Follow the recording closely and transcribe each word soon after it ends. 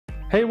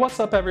Hey, what's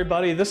up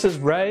everybody? This is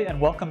Ray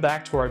and welcome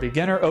back to our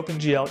beginner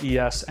OpenGL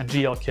ES and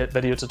GLKit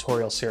video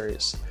tutorial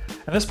series.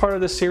 In this part of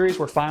this series,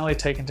 we're finally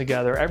taking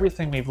together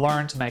everything we've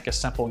learned to make a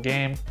simple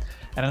game,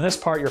 and in this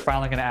part you're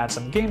finally going to add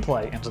some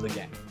gameplay into the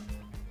game.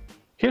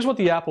 Here's what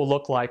the app will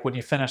look like when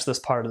you finish this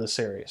part of the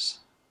series.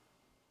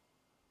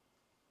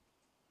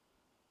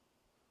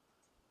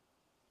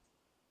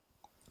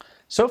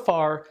 So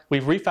far,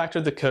 we've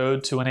refactored the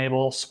code to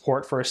enable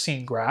support for a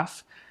scene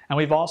graph, and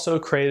we've also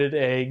created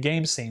a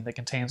game scene that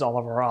contains all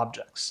of our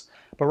objects.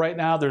 But right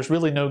now, there's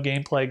really no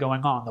gameplay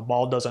going on. The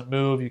ball doesn't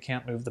move, you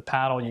can't move the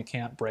paddle, you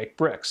can't break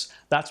bricks.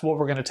 That's what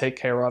we're going to take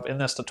care of in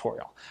this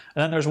tutorial.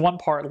 And then there's one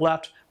part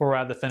left where we'll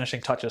add the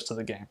finishing touches to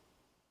the game.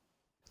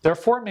 There are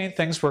four main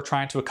things we're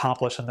trying to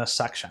accomplish in this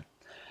section.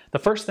 The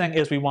first thing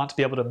is we want to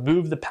be able to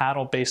move the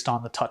paddle based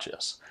on the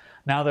touches.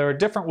 Now there are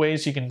different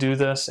ways you can do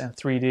this in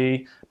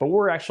 3D, but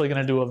we're actually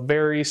going to do a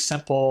very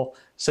simple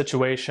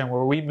situation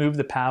where we move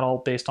the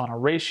paddle based on a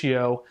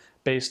ratio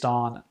based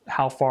on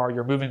how far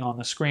you're moving on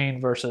the screen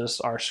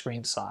versus our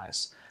screen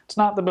size. It's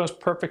not the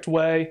most perfect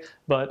way,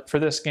 but for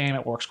this game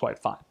it works quite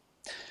fine.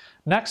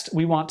 Next,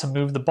 we want to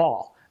move the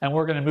ball, and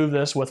we're going to move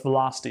this with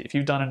velocity. If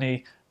you've done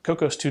any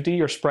Cocos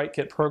 2D or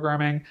SpriteKit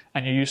programming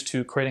and you're used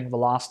to creating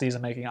velocities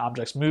and making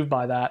objects move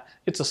by that,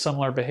 it's a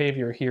similar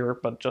behavior here,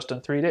 but just in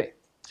 3D.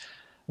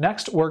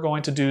 Next, we're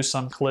going to do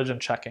some collision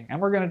checking, and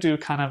we're going to do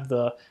kind of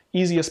the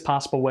easiest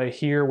possible way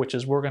here, which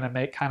is we're going to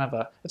make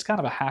it's kind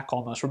of a hack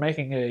almost. We're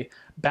making a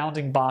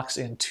bounding box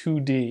in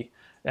 2D,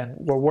 and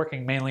we're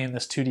working mainly in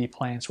this 2D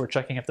plane, so we're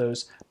checking if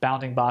those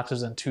bounding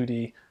boxes in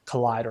 2D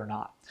collide or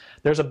not.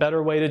 There's a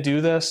better way to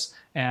do this,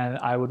 and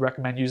I would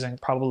recommend using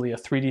probably a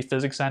 3D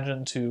physics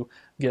engine to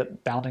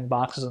get bounding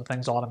boxes and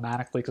things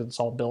automatically because it's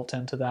all built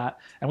into that.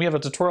 And we have a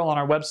tutorial on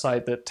our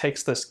website that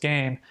takes this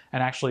game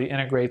and actually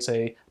integrates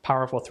a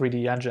powerful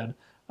 3D engine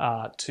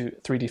to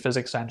 3D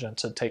physics engine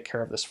to take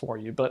care of this for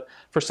you. But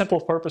for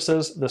simple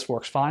purposes, this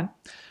works fine.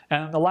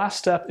 And the last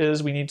step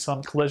is we need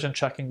some collision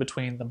checking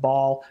between the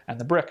ball and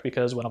the brick,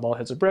 because when a ball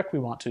hits a brick, we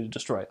want to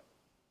destroy it.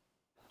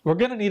 We're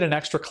going to need an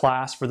extra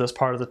class for this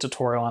part of the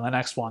tutorial and the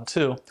next one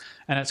too,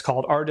 and it's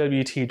called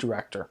RWT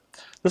Director.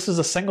 This is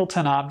a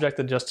singleton object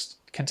that just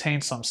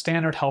contains some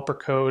standard helper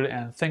code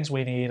and things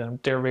we need in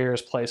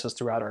various places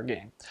throughout our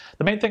game.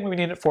 The main thing we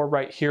need it for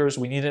right here is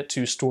we need it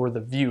to store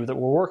the view that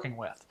we're working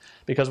with,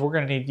 because we're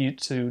going to need you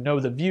to know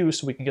the view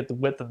so we can get the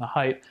width and the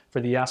height for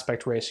the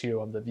aspect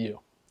ratio of the view.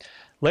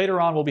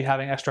 Later on, we'll be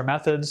having extra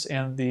methods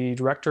in the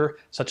director,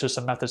 such as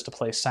some methods to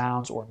play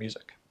sounds or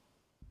music.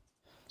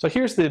 So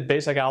here's the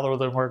basic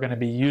algorithm we're going to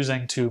be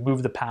using to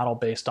move the paddle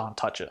based on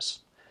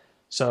touches.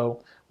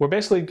 So we're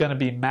basically going to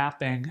be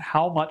mapping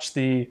how much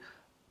the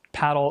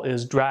paddle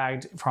is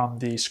dragged from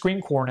the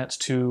screen coordinates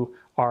to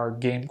our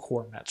game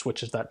coordinates,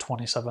 which is that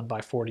 27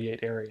 by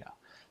 48 area.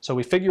 So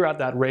we figure out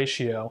that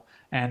ratio,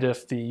 and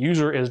if the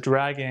user is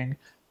dragging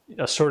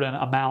a certain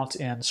amount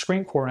in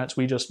screen coordinates,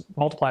 we just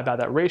multiply by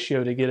that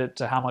ratio to get it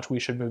to how much we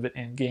should move it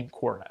in game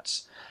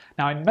coordinates.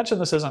 Now I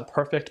mentioned this isn't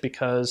perfect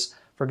because,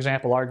 for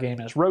example, our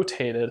game is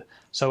rotated,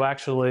 so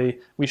actually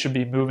we should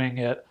be moving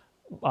it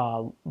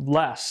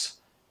less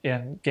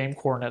in game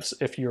coordinates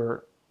if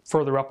you're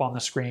further up on the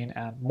screen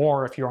and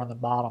more if you're on the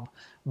bottom.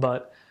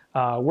 But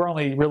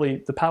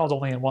the paddle's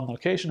only in one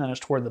location and it's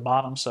toward the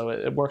bottom, so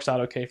it works out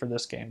okay for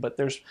this game. But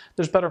there's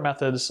better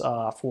methods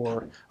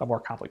for a more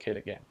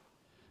complicated game.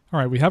 All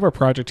right, we have our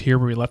project here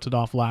where we left it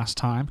off last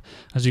time.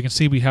 As you can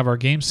see, we have our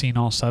game scene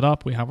all set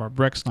up. We have our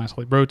bricks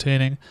nicely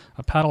rotating,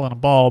 a paddle and a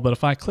ball, but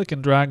if I click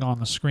and drag on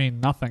the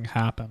screen, nothing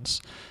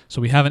happens. So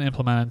we haven't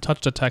implemented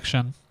touch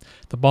detection.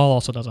 The ball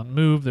also doesn't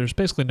move. There's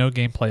basically no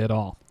gameplay at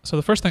all. So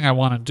the first thing I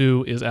want to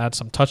do is add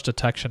some touch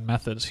detection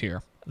methods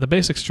here. The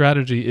basic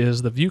strategy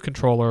is the view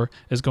controller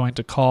is going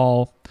to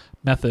call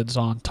methods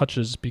on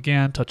touches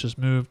began, touches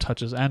moved,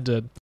 touches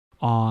ended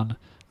on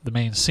the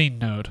main scene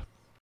node.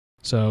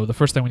 So the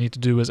first thing we need to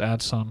do is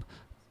add some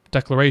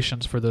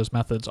declarations for those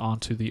methods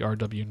onto the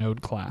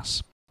RWNode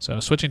class. So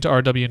switching to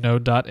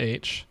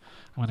RWNode.h,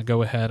 I'm going to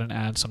go ahead and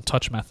add some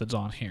touch methods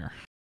on here.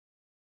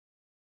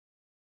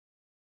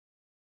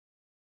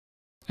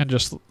 And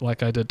just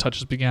like I did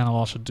touches began, I'll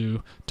also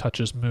do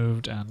touches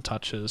moved and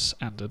touches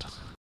ended.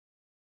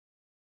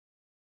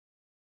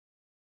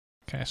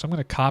 Okay, so I'm going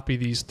to copy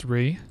these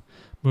three,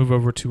 move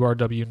over to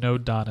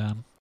RWNode.m,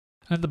 and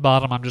at the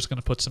bottom I'm just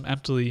going to put some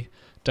empty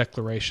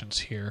declarations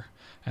here,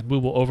 and we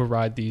will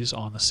override these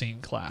on the scene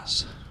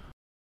class.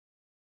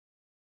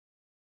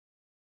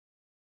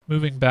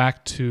 Moving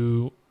back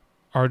to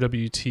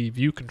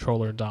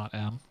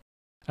RWTViewController.m,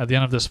 at the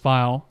end of this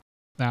file,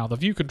 now the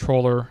view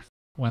controller,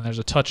 when there's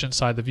a touch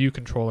inside the view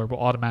controller, will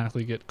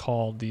automatically get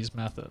called these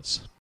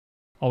methods.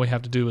 All we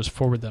have to do is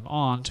forward them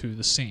on to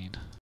the scene.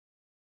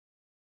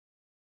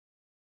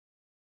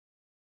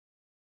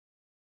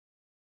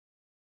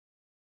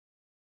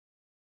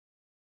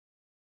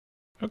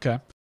 Okay,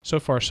 so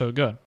far so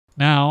good.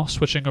 Now,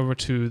 switching over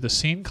to the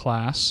scene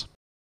class,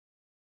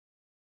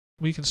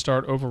 we can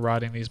start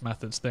overriding these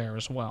methods there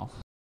as well.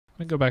 Let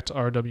me go back to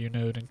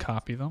RWNode and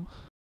copy them.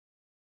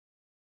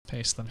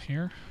 Paste them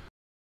here.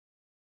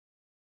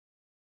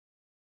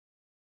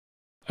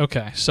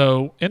 Okay,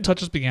 so in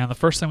touches began, the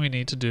first thing we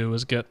need to do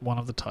is get one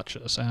of the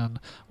touches, and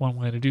one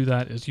way to do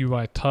that is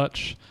UI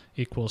touch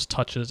equals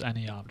touches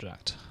any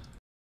object.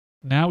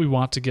 Now we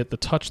want to get the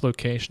touch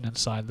location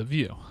inside the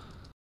view.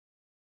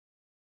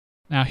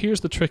 Now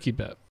here's the tricky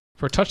bit.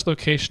 For touch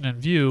location in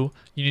view,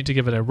 you need to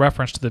give it a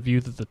reference to the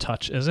view that the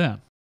touch is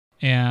in.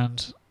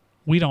 And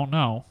we don't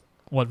know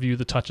what view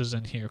the touch is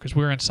in here because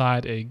we're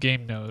inside a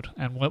game node,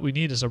 and what we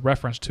need is a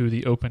reference to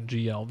the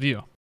OpenGL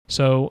view.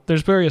 So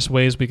there's various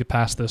ways we could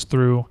pass this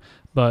through,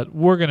 but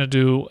we're going to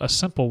do a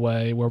simple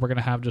way where we're going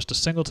to have just a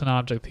singleton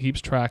object that keeps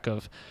track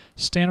of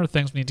standard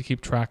things we need to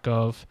keep track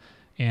of,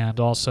 and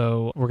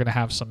also we're going to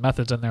have some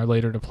methods in there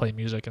later to play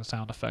music and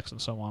sound effects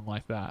and so on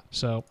like that.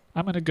 So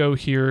I'm going to go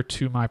here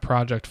to my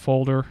project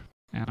folder,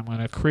 and I'm going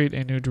to create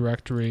a new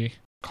directory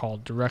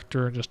called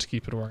director just to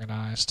keep it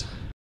organized.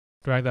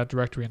 Drag that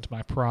directory into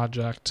my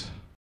project,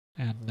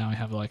 and now I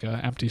have like an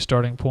empty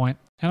starting point.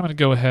 And I'm going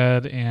to go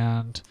ahead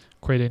and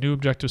create a new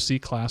Objective-C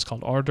class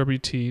called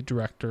RWT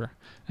director,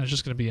 and it's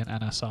just going to be an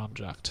NS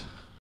object.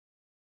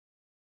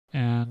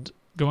 And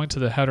going to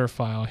the header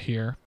file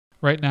here,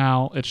 right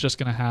now it's just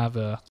going to have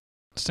a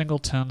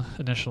singleton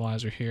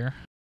initializer here,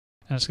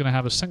 and it's going to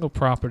have a single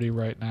property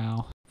right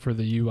now for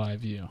the UI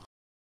view.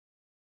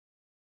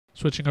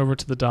 Switching over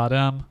to the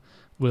 .m,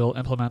 we'll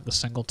implement the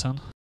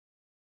singleton.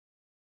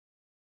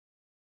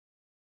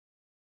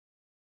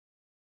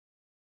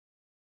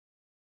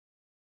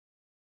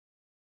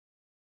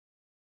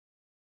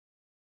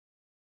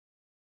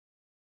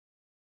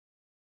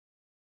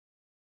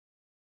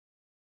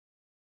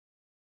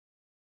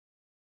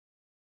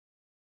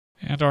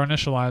 And our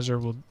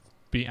initializer will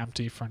be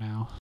empty for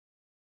now.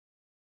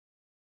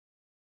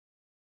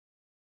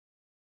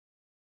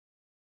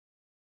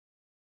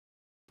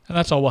 And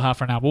that's all we'll have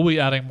for now. We'll be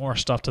adding more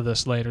stuff to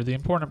this later. The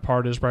important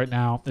part is right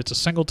now it's a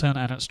singleton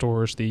and it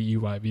stores the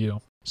UI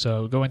view.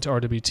 So going to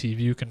RWT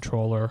view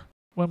controller,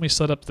 when we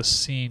set up the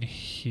scene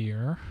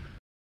here,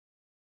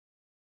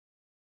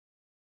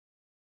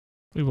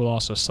 we will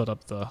also set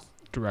up the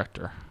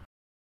director.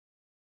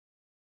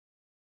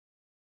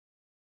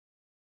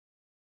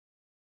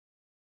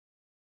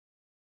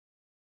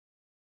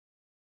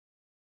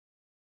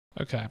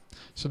 Okay,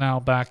 so now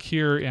back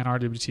here in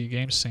RWT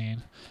game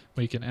scene,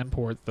 we can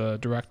import the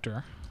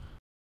director.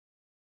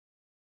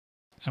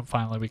 And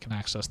finally, we can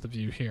access the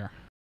view here.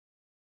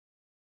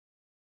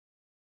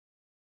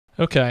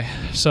 Okay,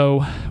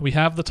 so we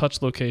have the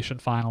touch location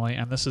finally,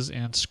 and this is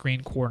in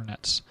screen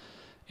coordinates.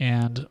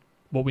 And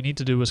what we need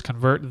to do is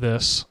convert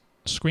this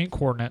screen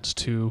coordinates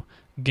to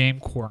game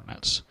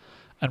coordinates.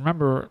 And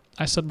remember,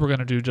 I said we're going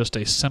to do just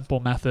a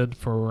simple method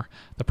for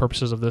the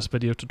purposes of this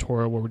video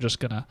tutorial where we're just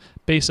going to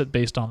base it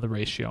based on the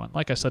ratio. And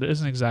like I said, it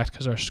isn't exact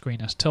because our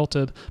screen is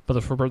tilted,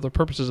 but for the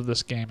purposes of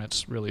this game,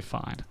 it's really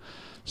fine.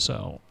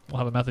 So we'll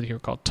have a method here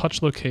called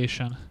touch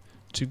location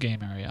to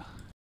game area.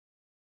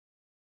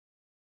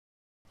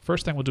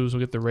 First thing we'll do is we'll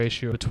get the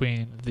ratio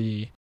between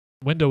the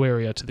window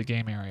area to the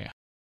game area.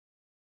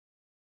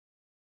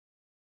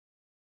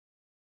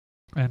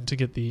 And to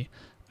get the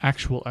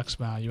actual x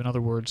value, in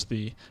other words,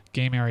 the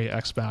game area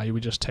x value,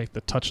 we just take the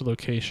touch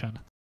location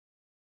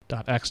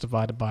dot x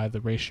divided by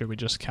the ratio we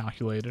just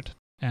calculated.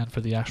 And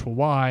for the actual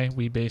y,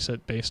 we base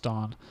it based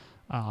on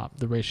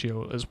the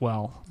ratio as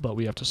well, but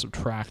we have to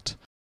subtract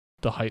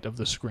the height of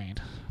the screen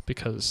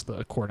because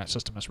the coordinate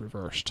system is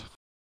reversed.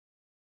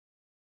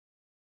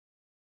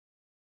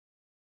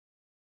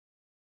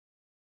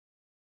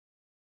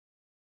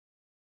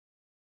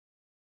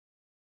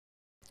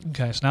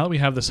 Okay, so now that we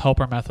have this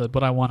helper method,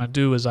 what I want to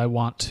do is I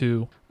want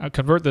to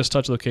convert this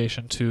touch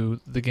location to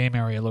the game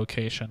area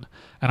location,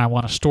 and I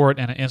want to store it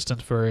in an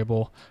instance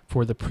variable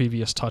for the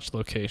previous touch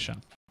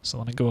location. So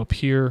let me go up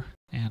here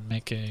and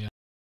make a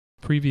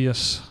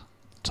previous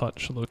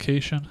touch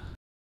location,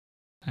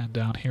 and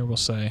down here we'll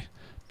say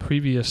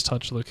previous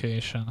touch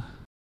location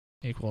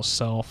equals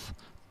self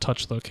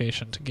touch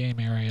location to game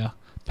area,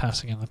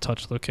 passing in the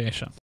touch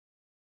location.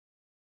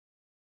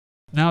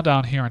 Now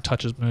down here in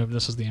touches moved,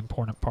 this is the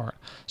important part.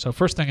 So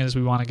first thing is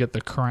we want to get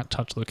the current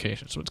touch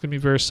location. So it's going to be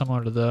very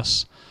similar to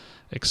this,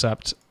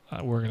 except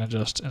we're going to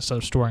just, instead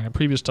of storing a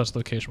previous touch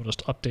location, we'll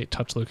just update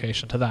touch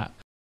location to that.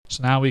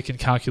 So now we can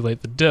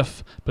calculate the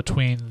diff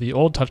between the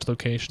old touch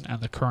location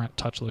and the current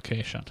touch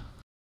location.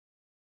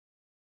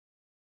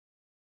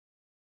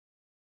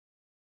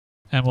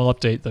 And we'll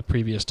update the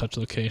previous touch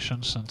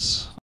location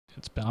since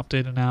it's been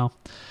updated now.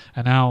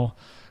 And now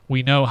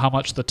we know how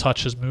much the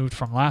touch has moved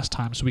from last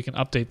time, so we can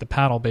update the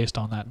paddle based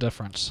on that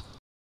difference.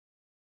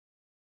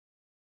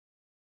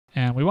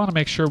 And we want to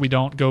make sure we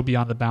don't go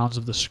beyond the bounds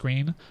of the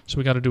screen, so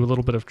we got to do a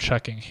little bit of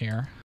checking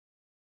here.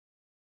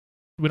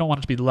 We don't want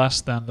it to be less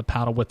than the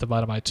paddle width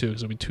divided by 2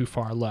 because it'll be too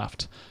far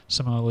left.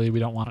 Similarly, we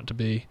don't want it to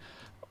be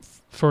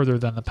further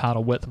than the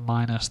paddle width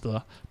minus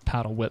the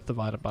paddle width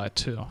divided by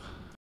 2.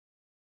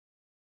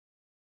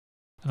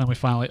 And then we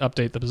finally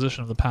update the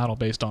position of the paddle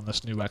based on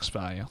this new x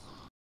value.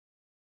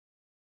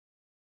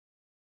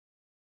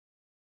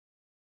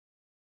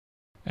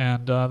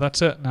 And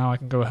that's it. Now I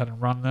can go ahead and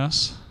run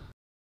this.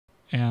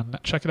 And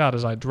check it out,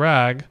 as I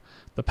drag,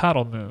 the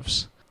paddle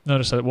moves.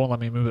 Notice that it won't let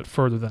me move it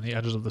further than the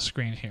edges of the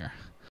screen here.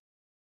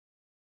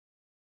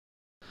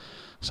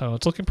 So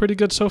it's looking pretty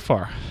good so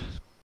far.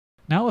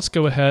 Now let's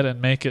go ahead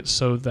and make it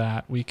so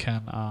that we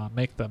can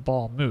make the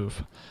ball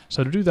move.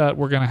 So to do that,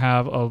 we're going to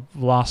have a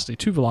velocity,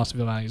 two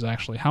velocity values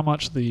actually, how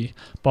much the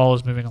ball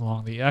is moving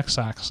along the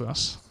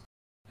x-axis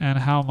and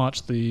how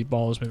much the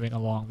ball is moving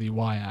along the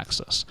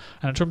y-axis.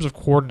 And in terms of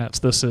coordinates,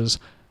 this is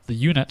the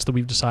units that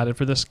we've decided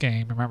for this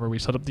game. Remember, we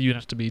set up the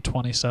units to be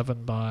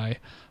 27 by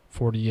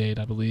 48,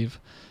 I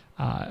believe.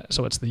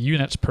 So it's the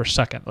units per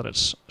second that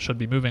it should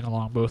be moving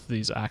along both of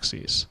these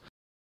axes.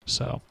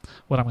 So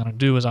what I'm going to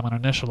do is I'm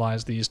going to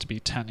initialize these to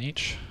be 10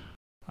 each,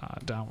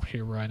 down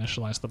here where I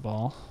initialize the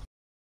ball.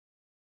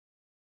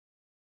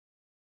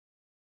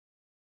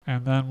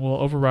 And then we'll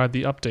override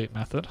the update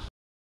method.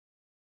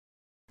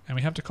 And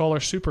we have to call our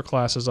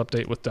superclasses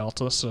update with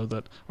delta so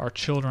that our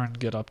children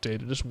get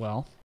updated as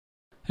well.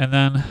 And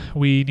then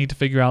we need to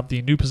figure out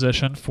the new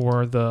position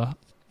for the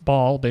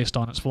ball based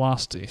on its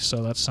velocity.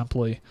 So that's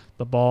simply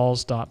the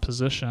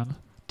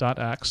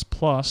balls.position.x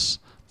plus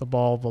the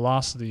ball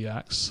velocity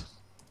x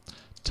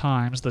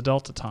times the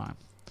delta time.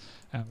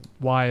 And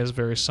y is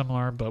very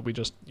similar, but we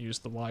just use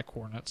the y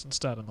coordinates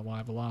instead and the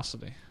y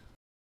velocity.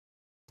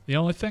 The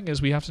only thing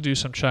is we have to do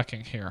some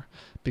checking here,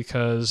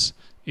 because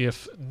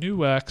if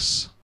new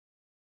x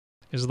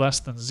is less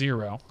than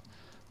 0,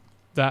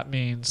 that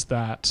means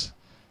that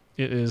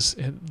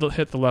it'll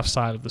hit the left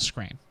side of the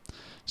screen.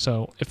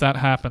 So if that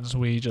happens,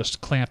 we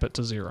just clamp it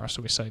to 0.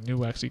 So we say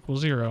new x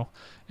equals 0,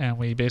 and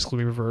we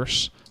basically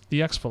reverse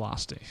the x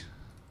velocity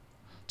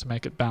to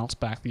make it bounce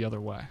back the other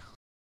way.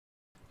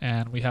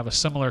 And we have a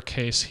similar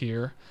case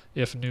here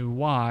if new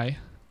y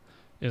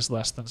is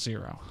less than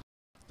 0.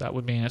 That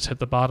would mean it's hit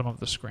the bottom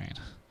of the screen.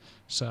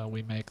 So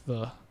we make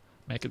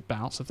it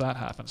bounce if that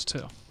happens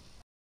too.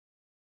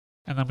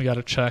 And then we got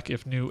to check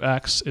if new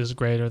x is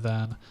greater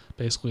than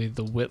basically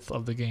the width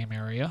of the game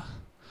area.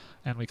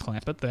 And we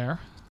clamp it there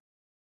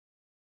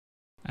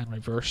and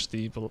reverse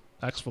the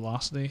x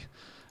velocity.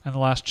 And the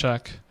last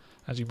check,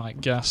 as you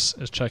might guess,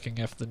 is checking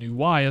if the new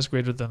y is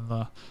greater than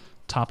the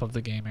top of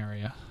the game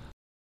area.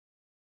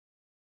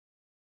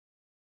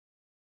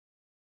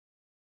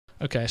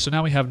 Okay, so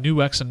now we have new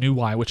x and new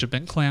y, which have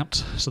been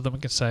clamped, so then we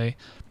can say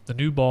the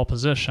new ball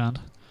position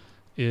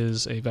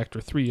is a vector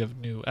 3 of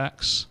new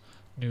x,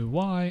 new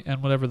y,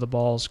 and whatever the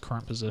ball's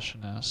current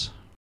position is.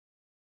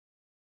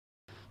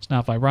 So now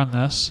if I run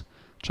this,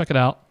 check it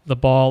out, the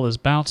ball is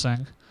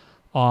bouncing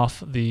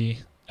off the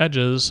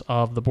edges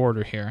of the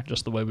border here,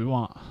 just the way we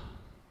want.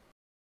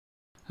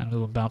 And it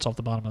will bounce off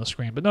the bottom of the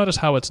screen. But notice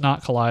how it's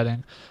not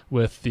colliding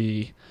with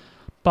the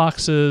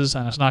boxes,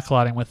 and it's not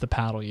colliding with the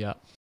paddle yet.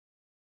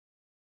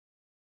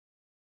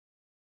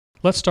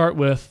 Let's start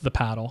with the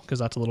paddle, because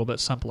that's a little bit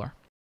simpler.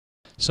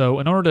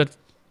 So in order to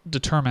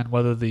determine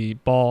whether the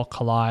ball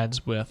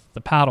collides with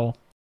the paddle,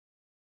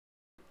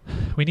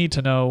 we need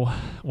to know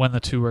when the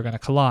two are going to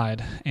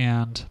collide.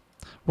 And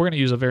we're going to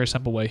use a very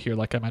simple way here,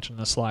 like I mentioned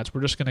in the slides.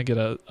 We're just going to get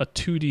a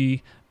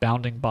 2D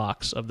bounding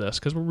box of this,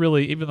 because we're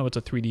really, even though it's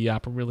a 3D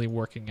app, we're really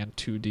working in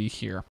 2D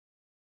here.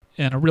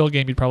 In a real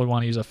game, you'd probably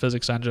want to use a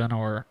physics engine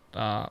or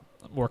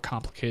more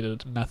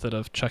complicated method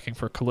of checking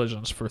for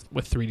collisions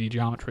with 3D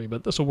geometry,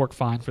 but this will work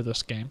fine for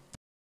this game.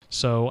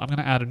 So I'm going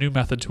to add a new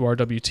method to our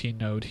WT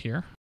node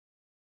here.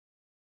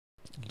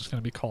 It's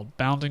going to be called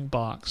bounding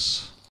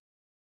box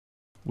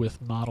with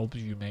model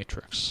view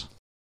matrix.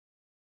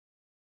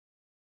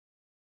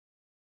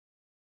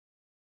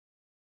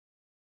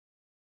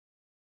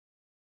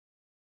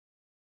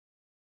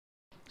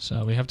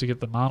 So we have to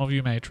get the model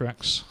view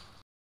matrix,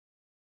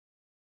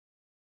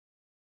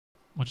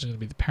 which is going to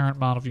be the parent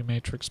model view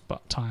matrix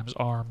times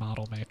our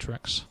model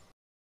matrix.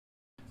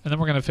 And then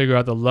we're going to figure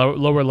out the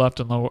lower left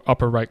and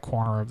upper right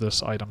corner of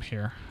this item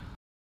here.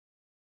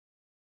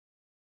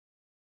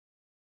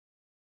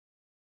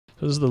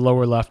 So this is the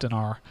lower left in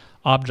our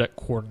object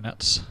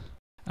coordinates,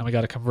 and we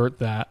got to convert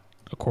that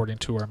according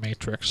to our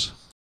matrix.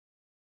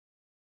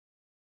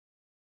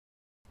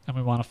 And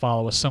we want to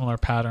follow a similar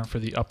pattern for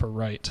the upper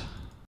right.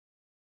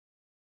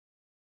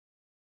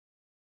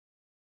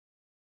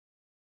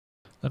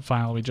 Then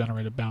finally we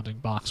generate a bounding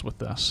box with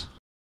this.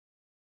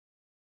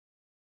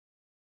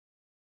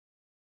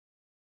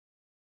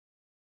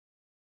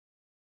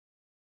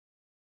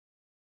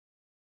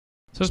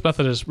 So this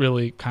method is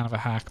really kind of a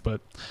hack,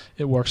 but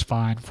it works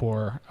fine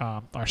for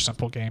our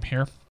simple game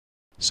here.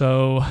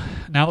 So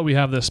now that we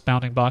have this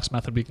bounding box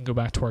method, we can go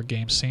back to our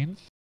game scene.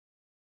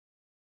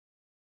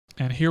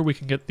 And here we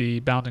can get the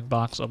bounding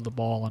box of the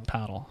ball and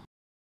paddle.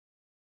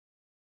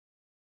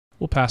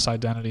 We'll pass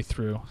identity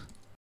through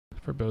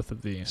for both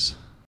of these.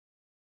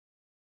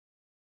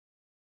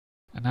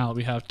 And now that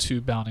we have two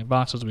bounding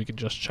boxes, we can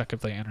just check if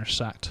they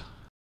intersect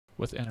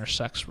with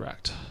intersects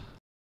rect.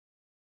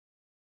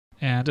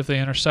 And if they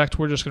intersect,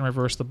 we're just going to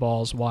reverse the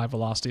ball's y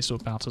velocity so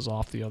it bounces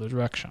off the other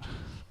direction.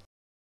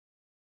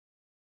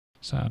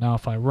 So now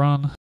if I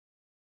run,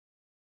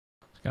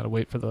 got to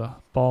wait for the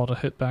ball to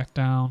hit back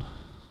down.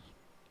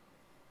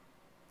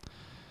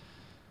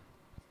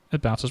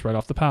 It bounces right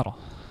off the paddle.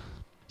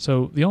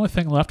 So the only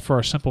thing left for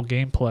our simple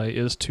gameplay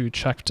is to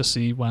check to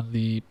see when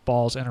the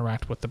balls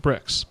interact with the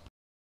bricks.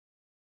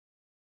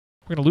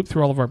 We're going to loop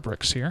through all of our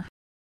bricks here.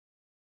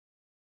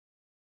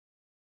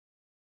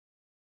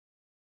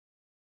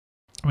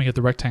 And we get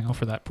the rectangle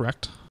for that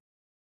brick.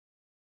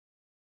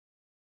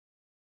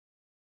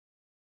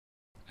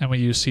 And we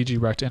use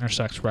CG-rect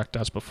intersects rect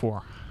as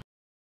before.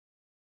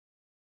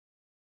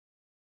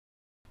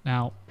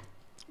 Now,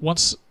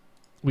 once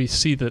we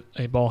see that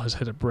a ball has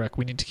hit a brick,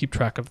 we need to keep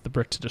track of the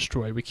brick to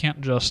destroy. We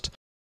can't just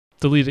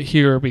delete it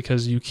here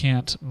because you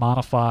can't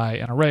modify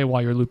an array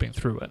while you're looping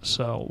through it.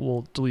 So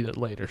we'll delete it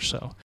later.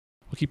 So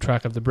we'll keep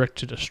track of the brick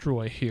to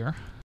destroy here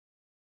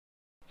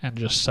and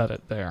just set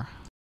it there.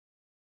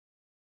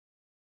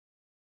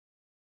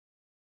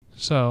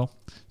 So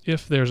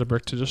if there's a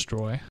brick to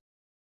destroy,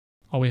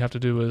 all we have to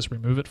do is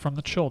remove it from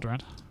the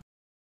children.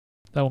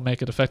 That will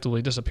make it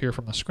effectively disappear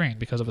from the screen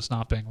because if it's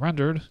not being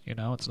rendered, you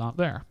know, it's not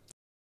there.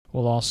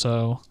 We'll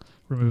also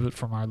remove it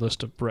from our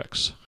list of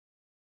bricks.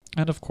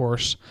 And of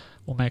course,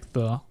 we'll make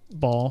the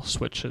ball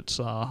switch its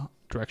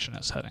direction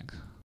it's heading.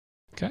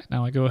 Okay,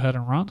 now I go ahead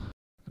and run.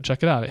 And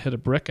check it out, it hit a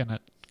brick and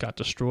it got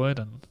destroyed,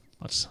 and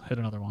let's hit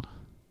another one.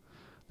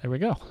 There we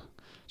go.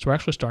 So we're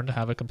actually starting to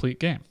have a complete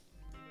game.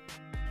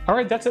 All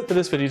right, that's it for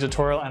this video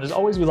tutorial, and as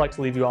always, we'd like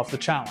to leave you off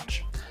with a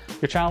challenge.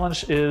 Your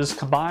challenge is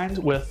combined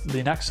with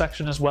the next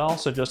section as well,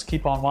 so just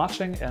keep on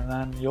watching and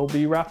then you'll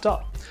be wrapped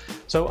up.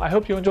 So I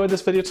hope you enjoyed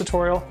this video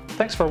tutorial.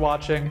 Thanks for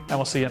watching, and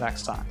we'll see you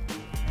next time.